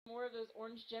more of those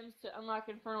orange gems to unlock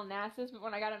Infernal Nasus, but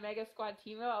when I got a Mega Squad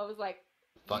Teemo, I was like,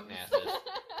 fuck Nasus.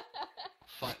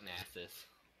 Fuck Nasus.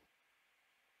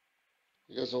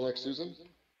 You guys don't like Susan?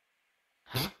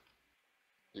 Huh?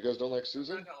 You guys don't like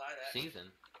Susan? I'm not gonna lie, that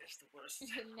Season. is the worst.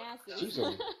 Nasus.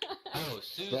 Susan. Oh,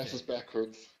 Susan. That's just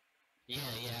backwards. Yeah,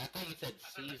 I thought you said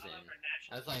season.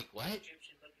 I was like, what?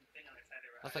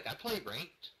 I was like, I play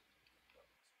ranked.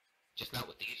 Just not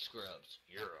with these scrubs.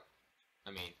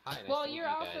 I mean, hi, nice Well, to meet you're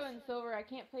you also guys. in silver. I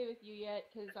can't play with you yet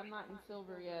because I'm not in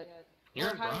silver yet. You're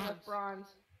Or in high bronze. enough bronze.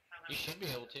 You should be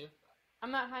able to.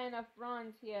 I'm not high enough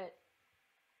bronze yet.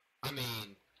 I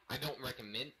mean, I don't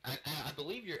recommend. I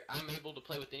believe I'm able to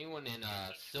play with anyone in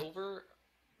silver,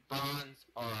 bronze,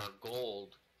 or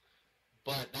gold.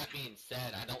 But that being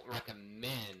said, I don't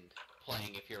recommend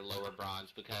playing if you're lower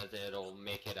bronze because it'll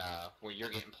make it where you're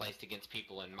getting placed against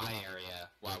people in my area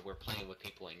while we're playing with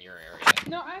people in your area.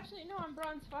 No, actually, no, I'm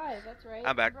bronze 5. That's right.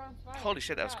 I'm back. Bronze 5. Holy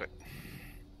shit, that was quick.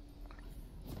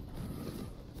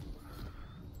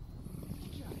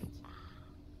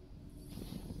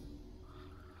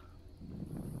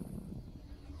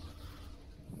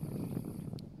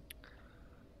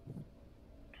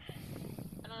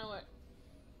 I don't know what.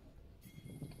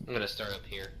 I'm gonna start up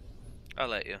here. I'll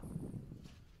let you.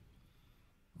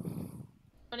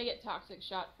 I'm gonna get Toxic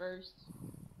Shot first.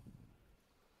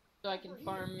 So I can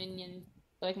farm minions.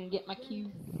 So I can get my Q.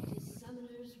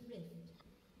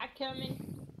 I come in.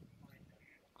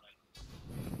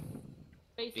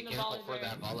 Be Facing the careful for Volibear.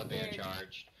 that Volibear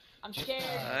charge. I'm Just, scared.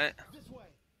 Alright.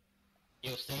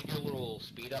 You'll save your little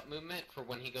speed up movement for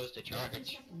when he goes to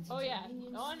charge. Oh yeah.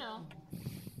 Oh, I know.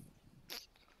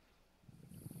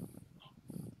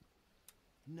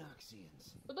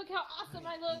 Noxians. But look how awesome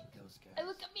I look. I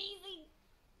look amazing.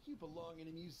 You belong in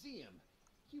a museum.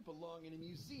 You belong in a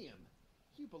museum.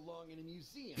 You belong in a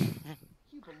museum.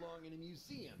 You belong in a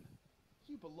museum.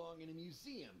 You belong in a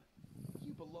museum.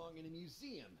 You belong in a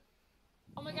museum.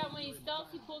 Oh my god, when he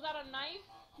stealths, he pulls out a knife.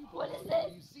 You What belong is in a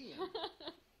it? museum.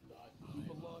 You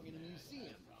belong in a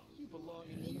museum. You belong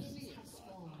in a museum.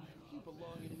 You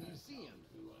belong in a museum.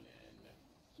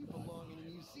 You belong in a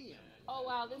museum. Oh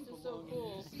wow, this is so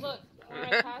cool. Look, when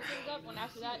my passive's up, when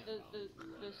after that You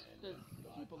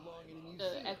belong in a museum.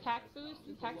 the attack boost,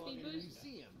 the attack speed boost.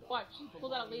 Watch,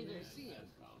 pull out a laser.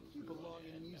 You belong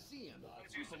in a museum.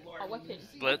 Oh, what's it?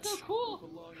 Blitz. That's so cool. You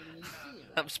belong in a museum.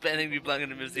 I'm spending you belong in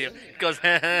the museum. Goes,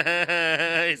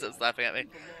 he starts laughing at me. You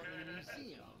belong in a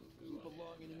museum. You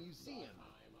belong in a museum.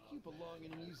 You belong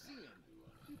in a museum.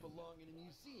 You belong in a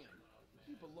museum.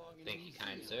 You belong in a Thank you, museum.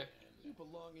 kind sir. You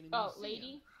belong in a Oh, museum.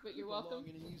 lady, but you're welcome.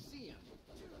 You belong in a museum.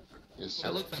 Yes, sir.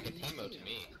 That looks like a Teemo to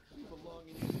me. You belong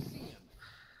in a museum.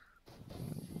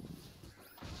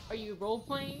 Are you role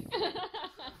playing?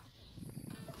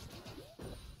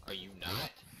 Are you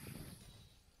not?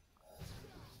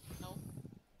 No,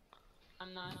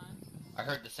 I'm not. I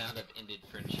heard the sound of ended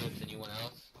friendships. Anyone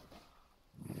else?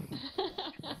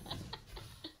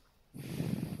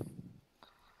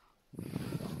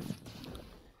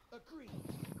 Agreed.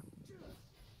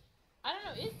 I don't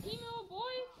know. Is Teemo a boy?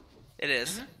 It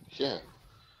is. Yeah.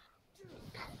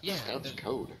 Yeah, That's there's,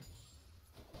 code.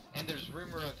 and there's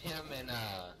rumor of him and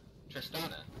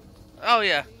Tristana. Oh,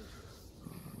 yeah.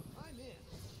 I'm in.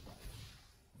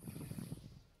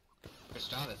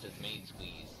 Tristana's his main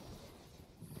squeeze.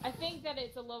 I think that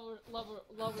it's a lover's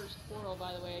portal,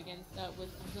 by the way, against with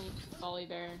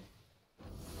Volibear.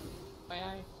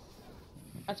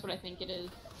 That's what I think it is.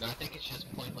 No, I think it's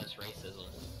just pointless racism.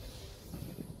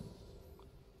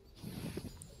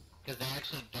 Because they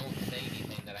actually don't say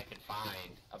anything that I could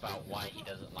find about why he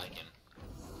doesn't like him.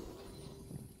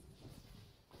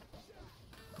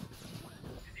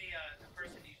 Is he the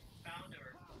person you found,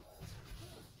 or?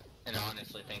 And I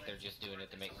honestly think they're just doing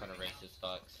it to make fun of racist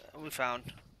fucks. We found.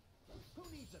 Who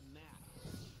needs a map?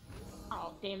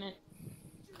 Oh, damn it.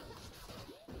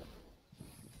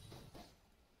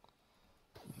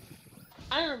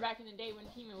 I remember back in the day when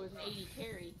Teemo was an 80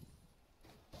 carry.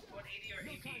 What, 80 or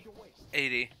No 80? time to waste.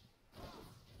 80.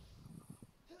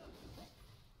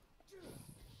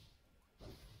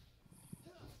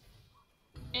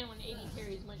 And when 80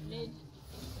 carries went mid.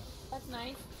 That's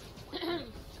nice. Time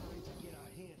to get our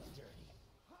hands dirty.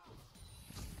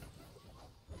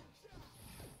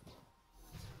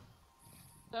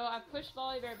 So I pushed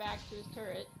Volibear back to his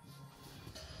turret.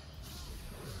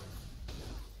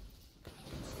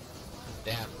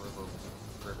 They have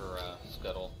river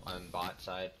scuttle on bot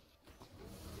side.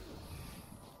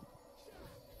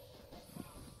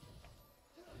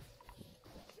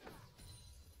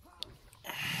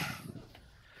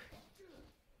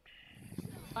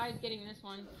 Vi's getting this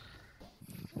one.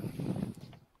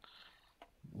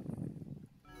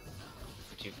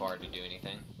 too far to do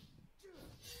anything.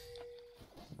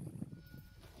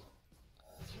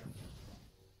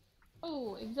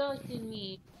 Oh, exhausted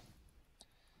me.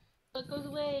 It goes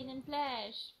away and then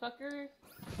flash, fucker.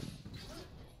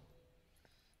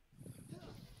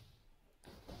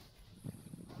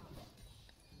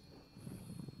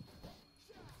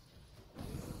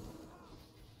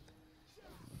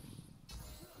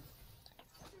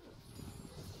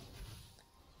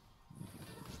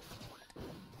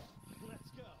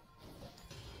 Let's go.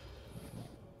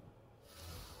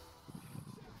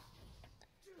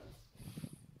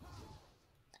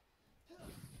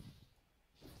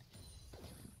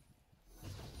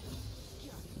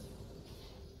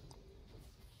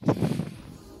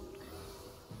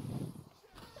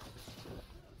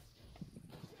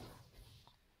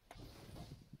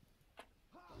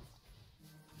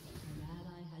 An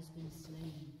ally has been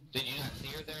slain. Did you not see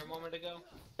her there a moment ago?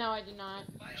 No, I did not.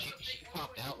 She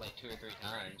popped out like 2 or 3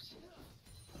 times.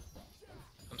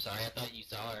 I'm sorry, I thought you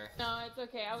saw her. No, it's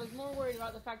okay. I was more worried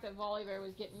about the fact that Volibear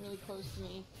was getting really close to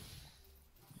me.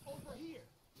 Over here.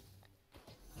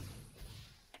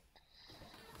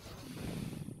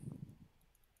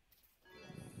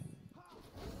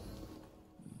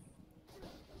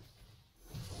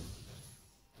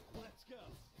 Let's go.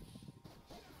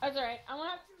 That's alright. I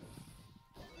want to...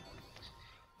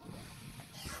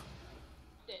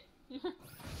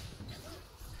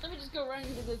 Let me just go run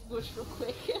into this bush real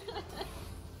quick.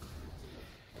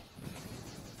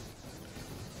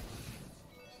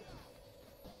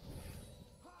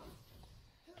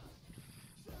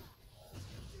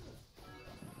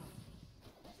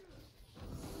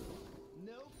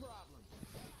 No problem.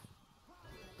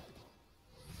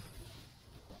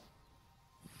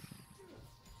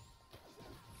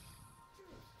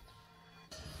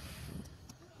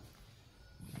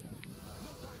 No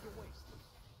time to waste.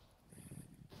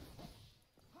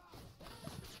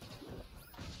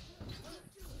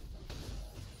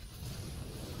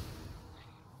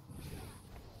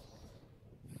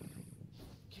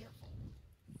 Careful.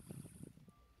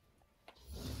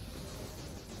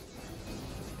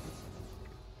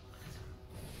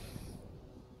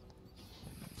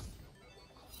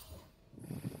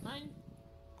 Mine?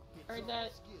 It's Heard all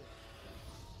that. skill.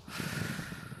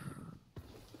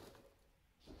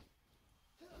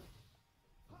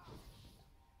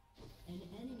 An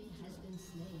enemy has been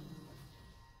slain.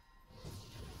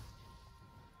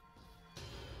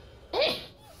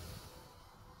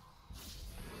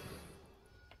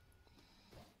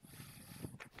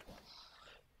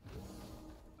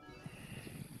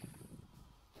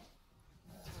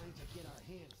 Time to get our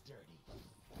hands dirty.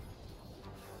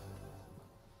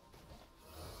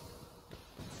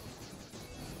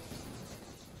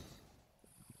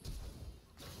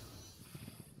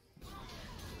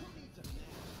 Who needs a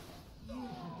nap? You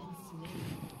have been slain.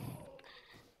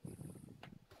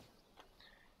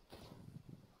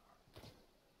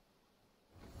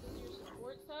 Does your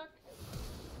support suck?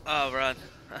 Oh, run.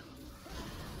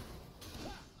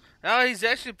 No, he's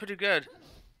actually pretty good.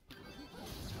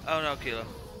 Oh no, Kilo. Ally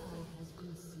has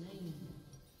been slain.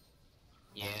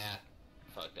 Yeah,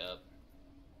 fucked up.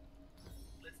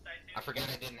 Let's dive in. I forgot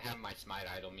I didn't have my smite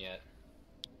item yet.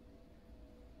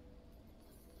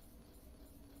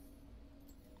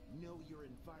 Know your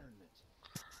environment.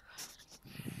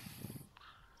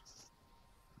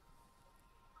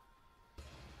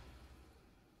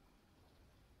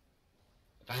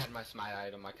 If I had my smite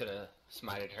item, I could have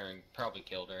smited her and probably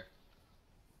killed her.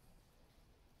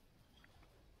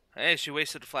 Hey, she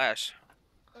wasted a flash.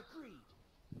 Agreed.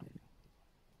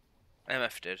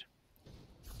 MF did.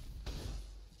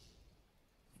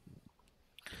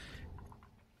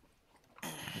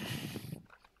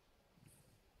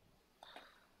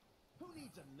 Who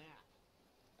needs a map?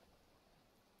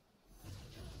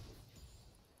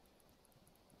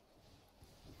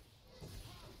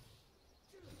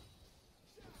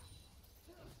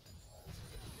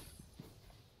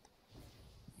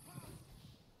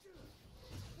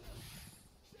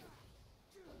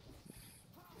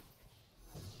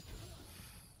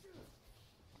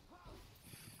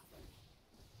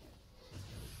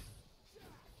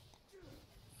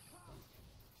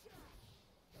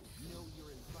 Know your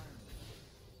environment.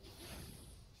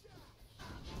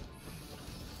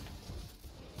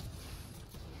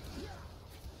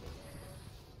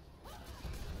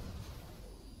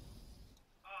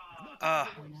 Ah.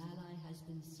 An ally has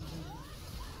been slain.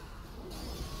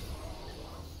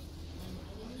 An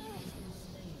enemy has been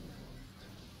slain.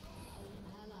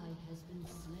 An ally has been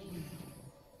slain.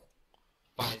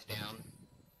 Flies down.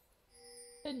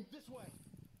 This way.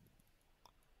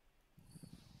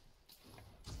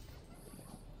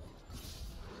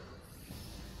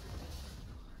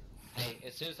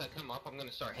 as soon as I come up, I'm gonna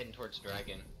start heading towards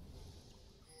Dragon.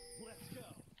 Let's go.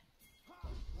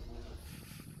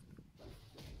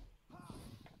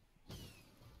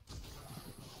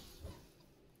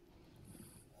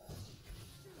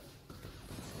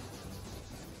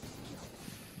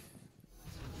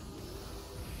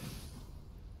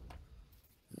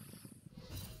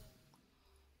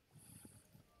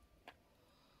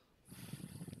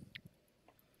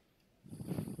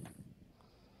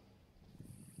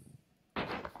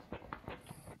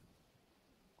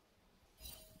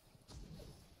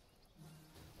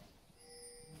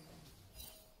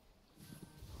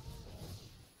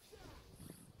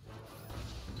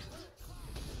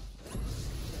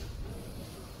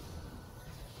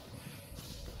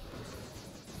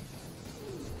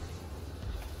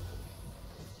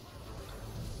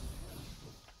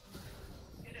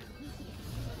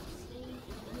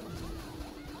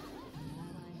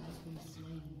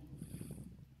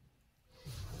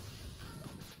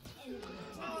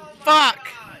 Fuck!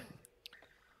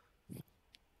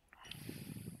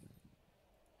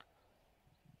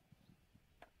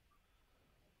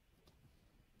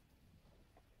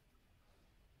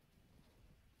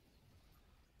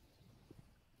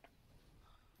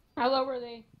 How low were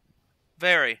they?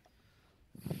 Very.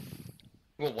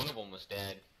 Well, one of them was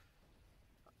dead.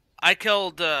 I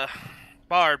killed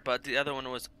Bard, but the other one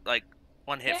was like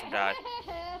one hit from die.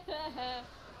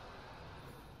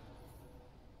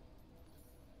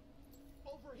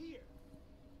 Over here.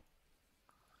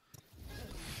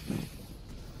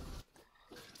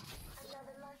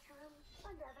 Another mushroom,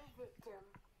 another victim.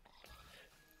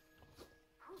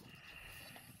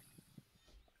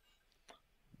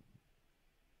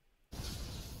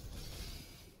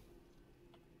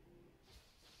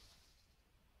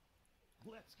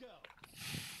 Let's go.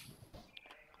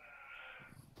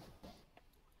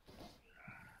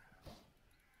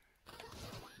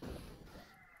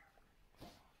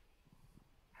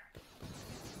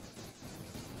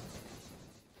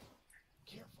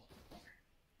 Careful.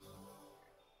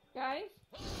 Guys?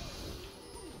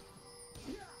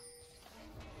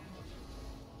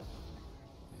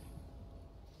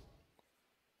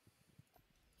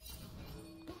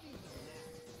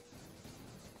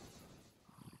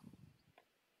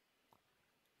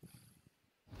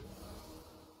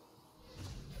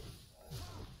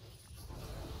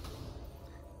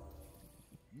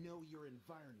 Know your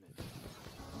environment.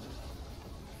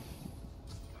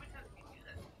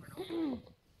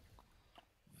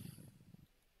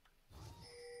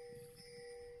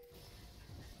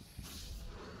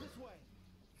 This way.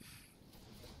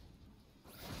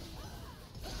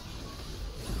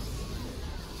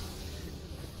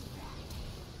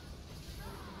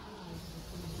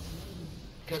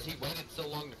 Because he waited so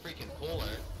long to freaking pull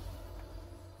her.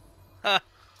 Huh.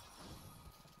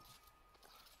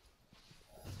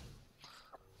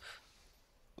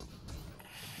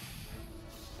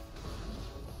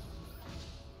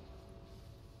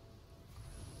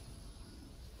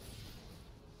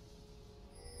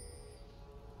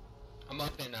 I'm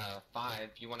up in 5.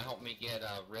 You want to help me get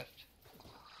Rift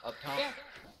up top?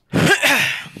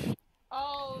 Yeah.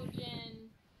 Oh, Jen.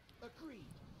 Agreed.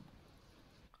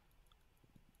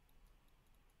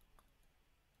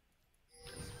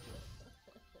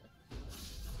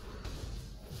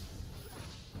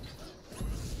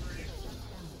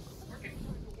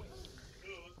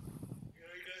 You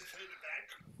guys heard the back?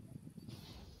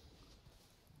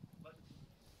 What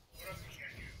else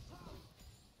can you?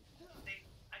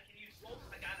 I can use both.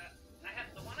 I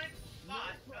have the one I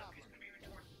bought. Is going to be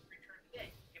returned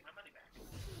today. Get my money back.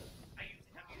 I'm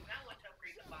using that one to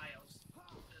upgrade the BIOS.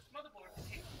 This motherboard to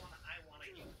take the one I want to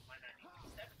use, my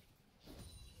 9270.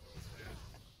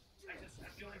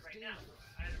 I'm doing it right now.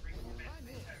 I had to reformat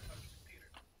the entire fucking computer.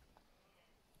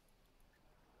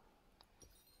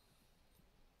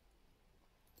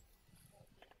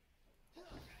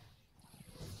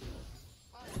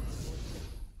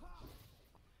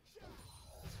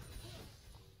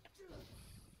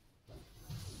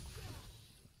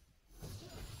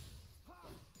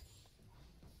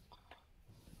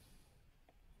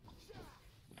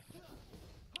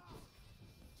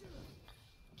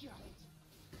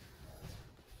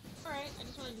 Alright, I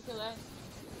just wanted to kill that.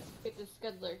 Get the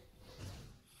Scuddler.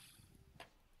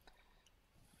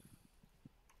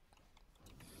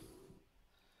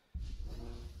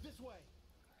 This way.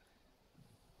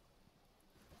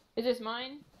 Is this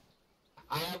mine?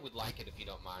 I would like it if you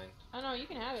don't mind. Oh no, you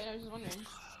can have it. I was just wondering.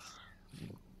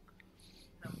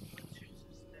 No, let's choose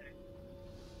this there.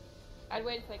 I'd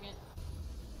wait a second.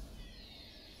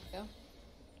 Go.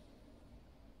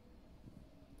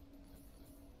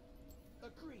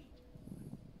 Agreed.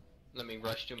 Let me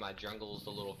rush to my jungles a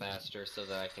little faster so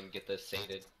that I can get this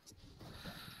sated.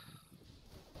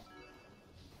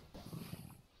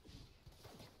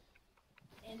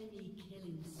 Enemy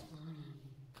killing spree.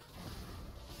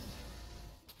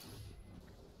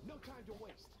 No time to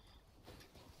waste.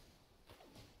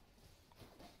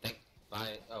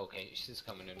 Okay, she's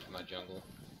coming into my jungle.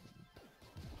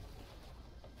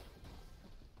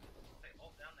 They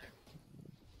all down there.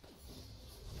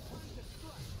 Time to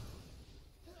strike.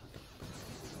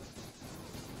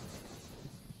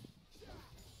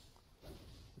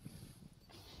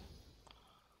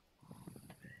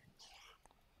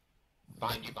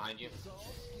 Behind you. It's all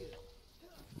skill.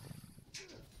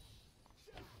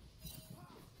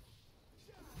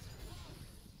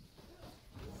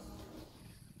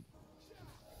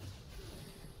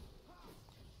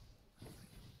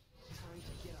 Time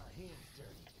to get our hands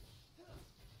dirty.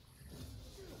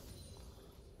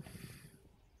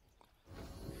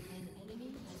 An enemy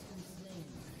has been slain.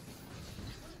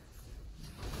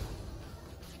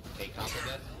 Take top of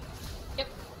it. Yep.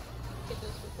 Get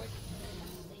those real quick.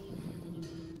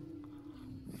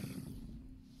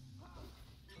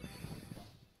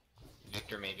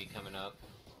 Victor may be coming up.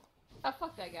 Oh,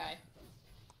 fuck that guy.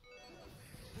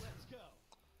 Let's go.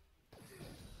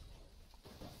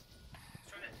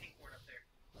 Try that pink ward up there.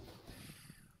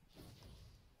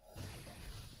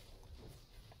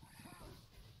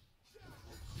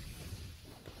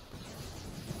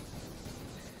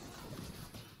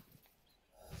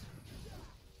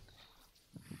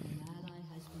 An ally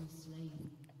has been slain.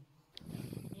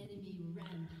 Enemy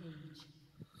rampage.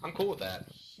 I'm cool with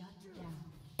that. Shut down.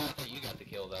 I thought you got the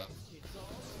kill though. It's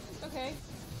all Okay.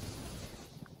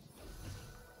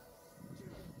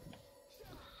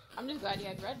 I'm just glad you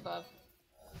had red buff.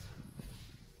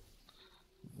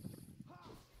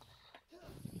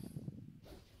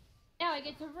 Now I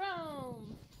get to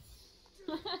roam.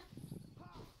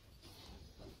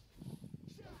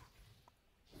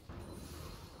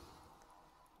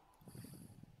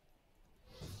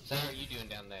 So how are you doing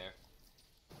down there?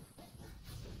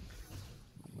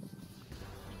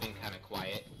 You've been kind of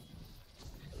quiet.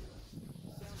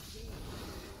 sounds game.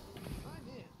 I'm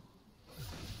in.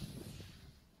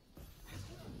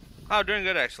 Oh, doing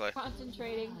good actually.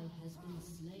 Concentrating. Ally has been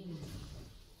slain.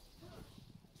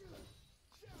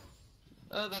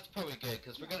 That's probably good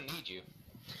because we're gonna need you.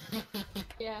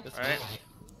 Yeah. This Alright.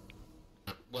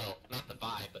 Vi. Well, not the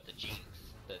Vi, but the Jinx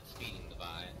that's feeding the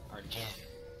Vi. Or Jin.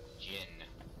 Jin.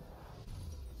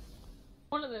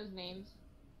 One of those names.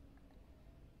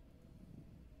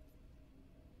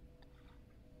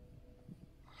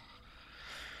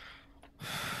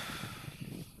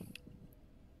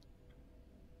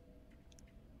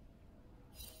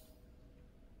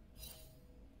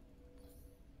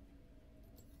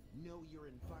 Know your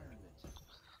environment.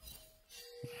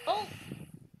 Oh!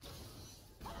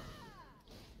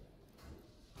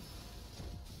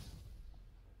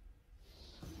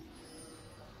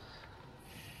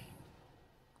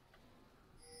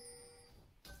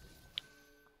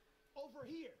 Over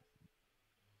here.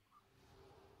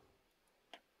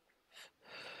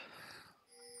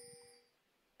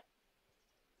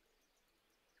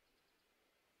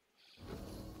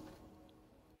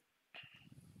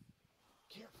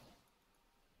 Careful.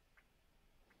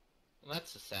 Well,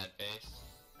 that's a sad face.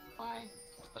 Why?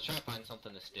 Let's try to find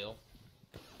something to steal.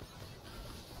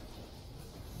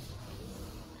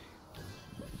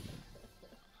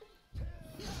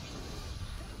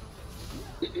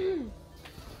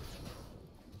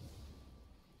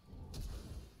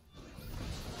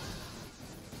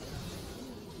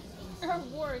 There are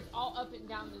wards all up and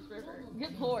down this river.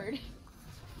 Good lord.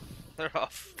 They're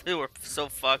off. They were so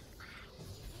fucked.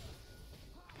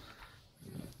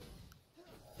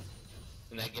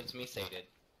 And that gets me sated.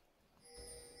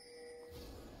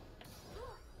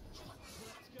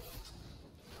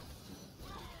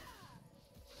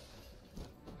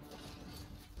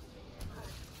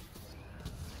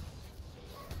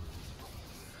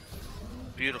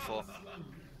 Beautiful.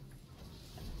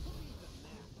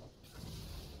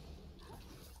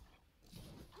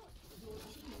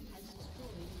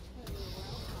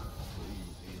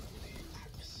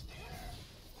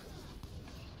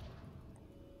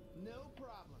 No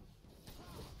problem.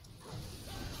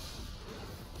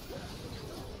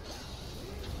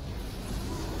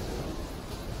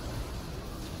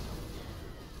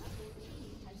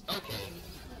 Okay.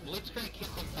 Blitzcrank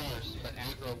hit them first, but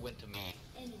aggro went to me.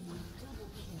 Enemy double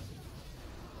kill.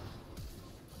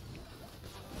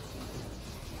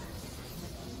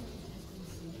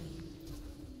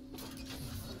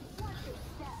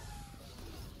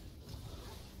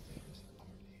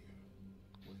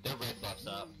 Their red buff's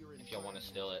up. Know your If if y'all want to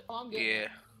steal it. Oh, I'm good. Yeah.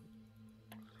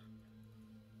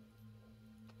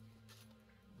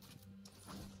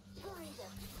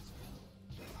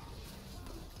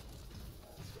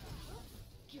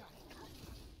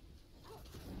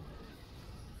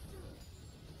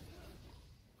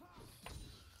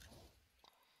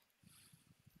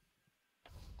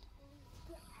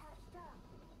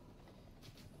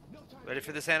 Ready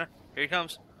for this, Anna? Here he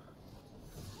comes.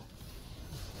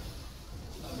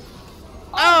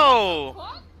 Oh!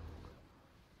 What?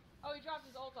 Oh, he dropped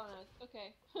his ult on us.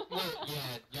 Okay. Well, yeah,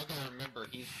 y'all gotta remember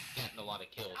he's getting a lot of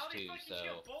kills How did too, he so. fucking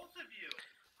kill both of you?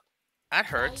 That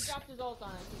He hurts. dropped his ult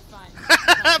on us. It's fine.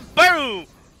 Boom!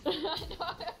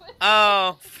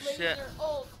 Oh, shit. Laser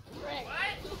ult. Frick.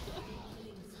 What?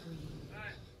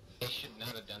 They should not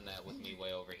have done that with me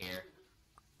way over here.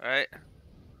 Alright.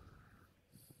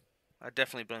 I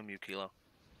definitely blame you, Kilo.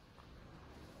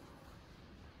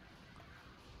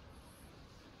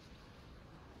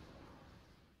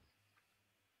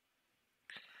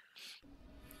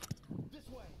 This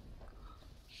way.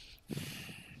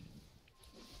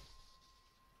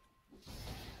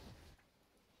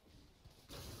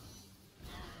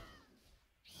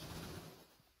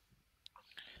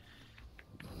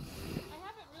 I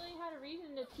haven't really had a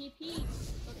reason to TP.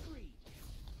 Agreed.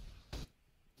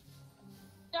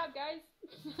 Good job, guys.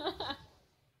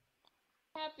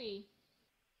 Happy.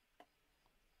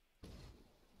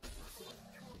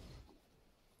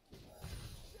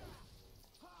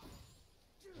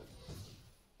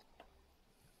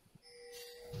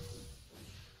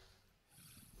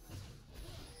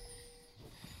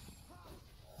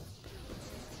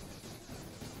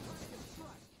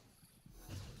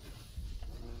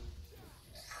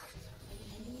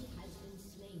 Enemy has been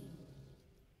slain.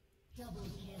 Double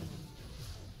kill.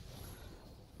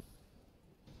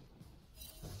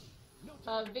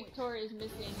 Victor is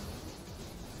missing.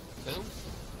 Who?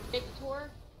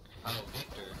 Victor? Oh,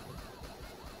 Victor.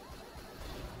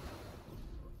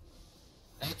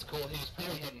 That's cool. He was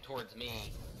probably heading towards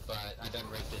me, but I done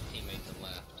raped his teammates and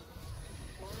left.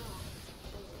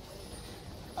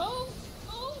 Oh!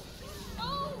 Oh!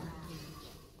 Oh!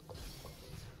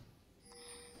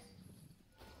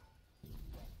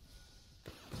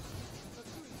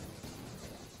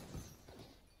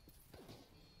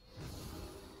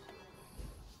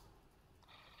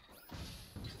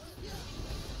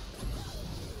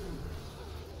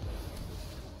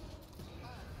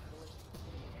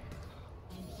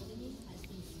 An enemy has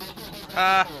been slain.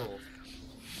 Ah. Oh.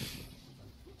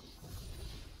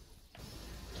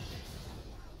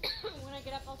 When I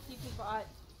get up, I'll TP bot.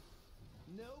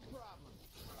 No problem.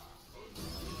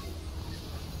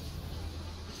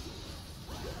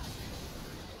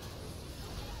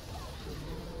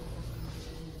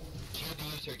 She had to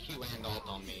use her Q and ult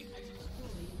on me.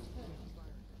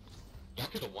 Y'all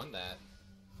could have won that.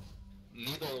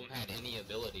 Neither of them had any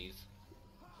abilities.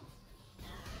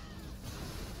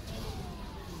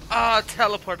 Ah,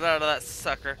 teleported out of that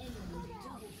sucker.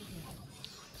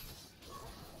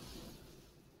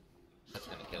 That's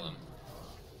gonna kill him.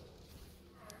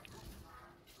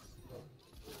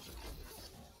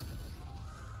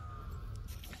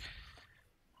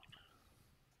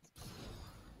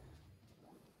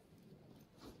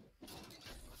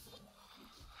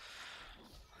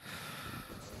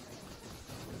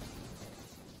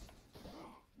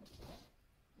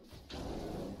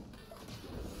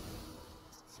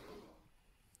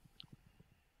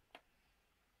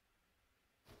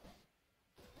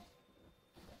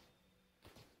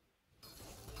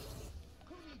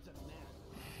 Who needs a nap?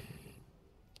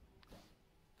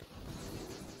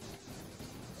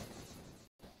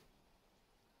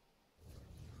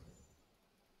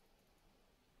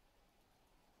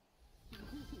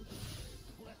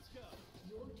 Let's go.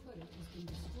 Your turret has been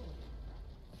destroyed.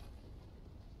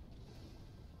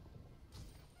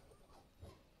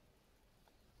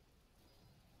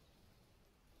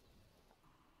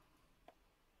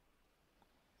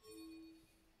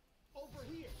 Over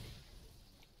here.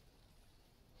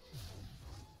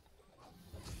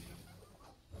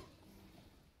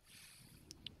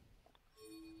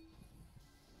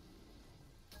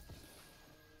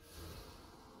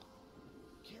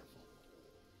 Careful.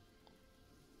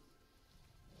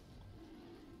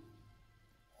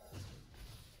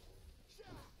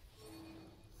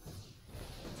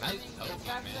 Nice As poke,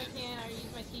 fast as I man. can, I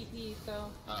use my TP,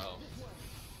 so. Uh-oh.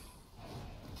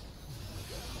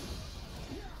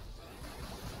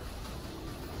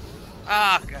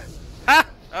 Ah, God. Ha!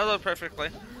 That was perfectly.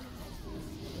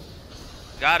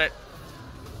 Got it.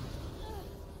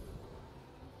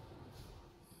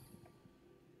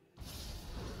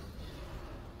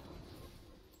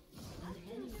 An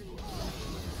enemy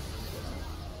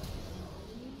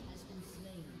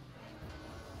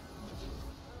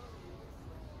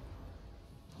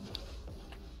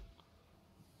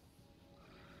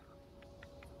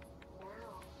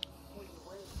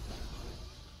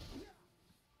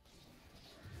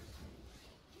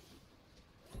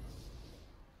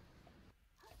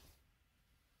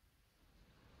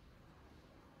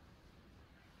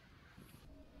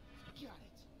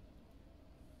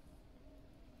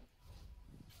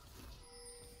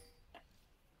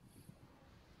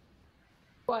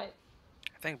What?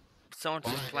 I think someone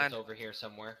just Barn is planted. over here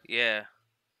somewhere. Yeah.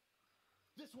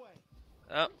 This way.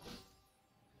 Oh.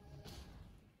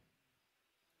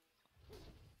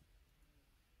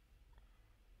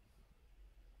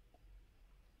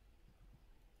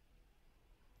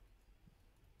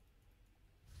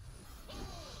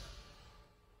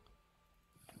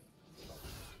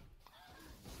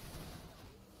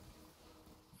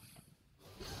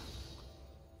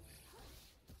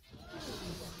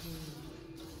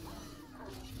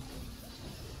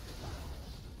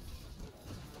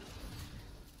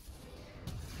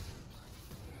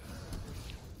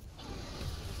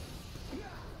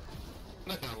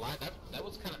 I'm not gonna lie, that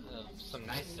was kind of some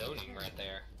nice zoning right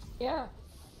there. Yeah.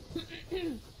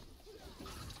 And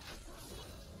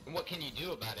what can you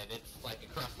do about it? It's like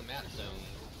across the map zone.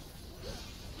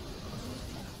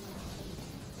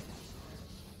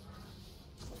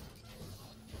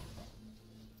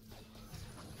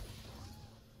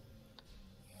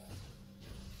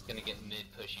 It's gonna get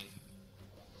mid pushing.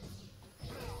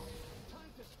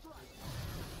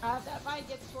 If that fight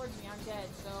gets towards me, I'm dead,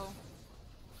 so.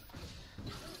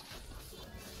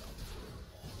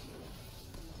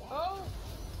 Oh!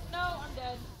 No, I'm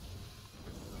dead.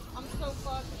 I'm so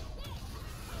fucked.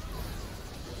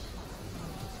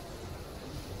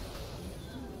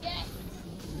 Yes!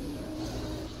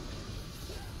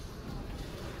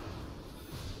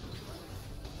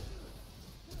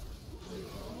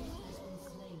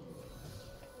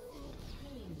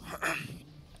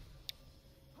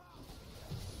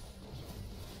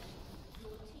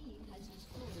 Your team has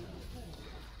destroyed a turret.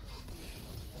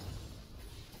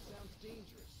 Sounds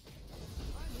dangerous.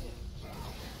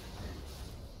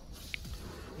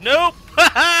 Nope!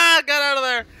 Haha! Got out of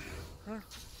there!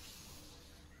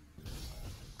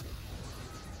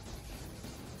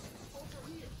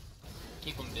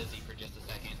 Keep them busy for just a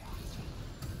second.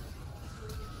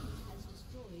 Has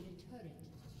destroyed a turret.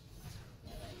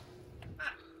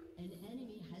 An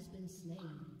enemy has been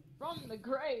slain. From the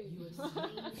grave! You have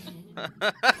slain an enemy.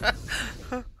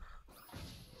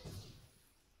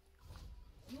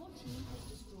 Your team has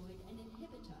destroyed an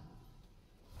inhibitor.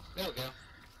 There we go.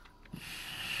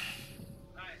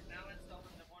 Alright, now install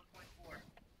into 1.4.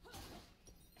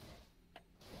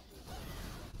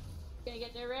 Gonna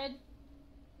get there, Red?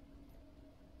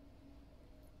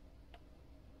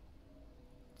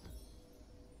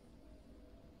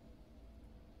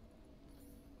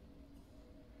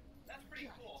 That's pretty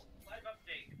cool. Live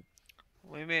update.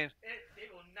 What do you mean?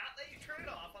 It will not let you turn it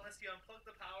off unless you unplug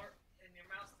the power and your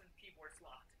mouse and keyboard's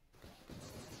locked.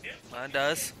 Nope. Mine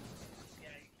does. Yeah,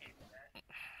 you can't do that.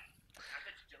 I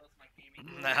bet you're jealous of my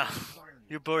gaming. Nah.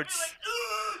 Your board's. You're like,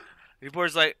 ugh! Your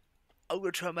board's like, I'm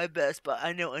gonna try my best, but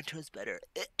I know intro's better.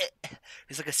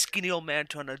 He's like a skinny old man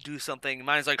trying to do something.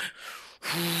 Mine's like,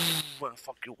 I'm gonna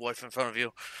fuck your wife in front of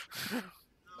you.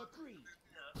 Agreed.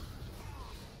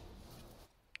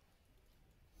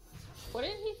 What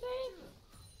did he say?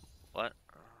 What?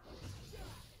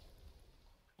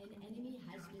 An enemy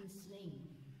has been slain.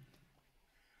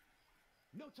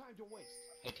 No time to waste.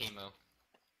 Hey Timo,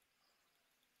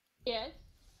 Yes.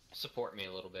 support me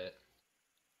a little bit.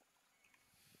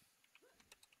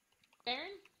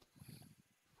 Baron?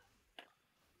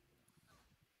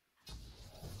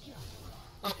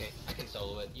 Okay, I can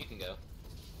solo it. You can go.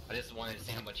 I just wanted to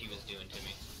see how much he was doing to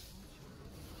me.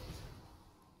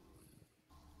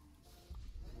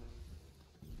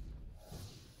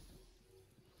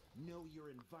 Know your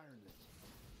environment.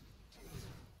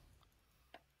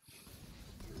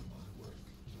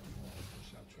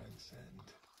 Shall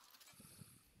transcend.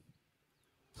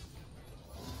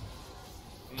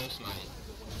 No smite.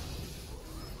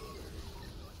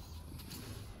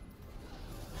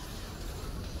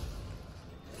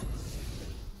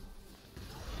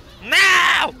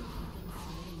 Now!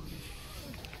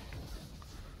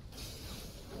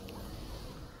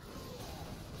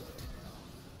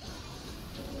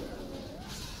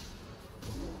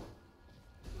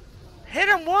 Hit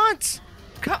him once!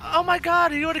 Oh my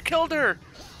god, he would have killed her!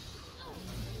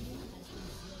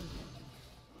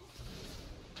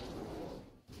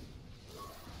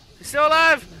 He's still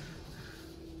alive!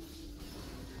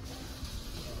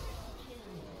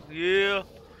 Yeah.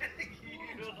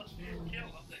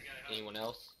 Anyone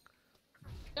else?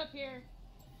 Up here.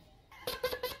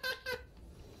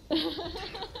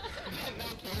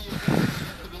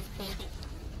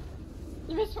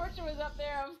 The misfortune was up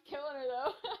there. I was killing her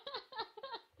though.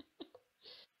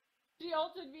 She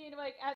ulted me and like at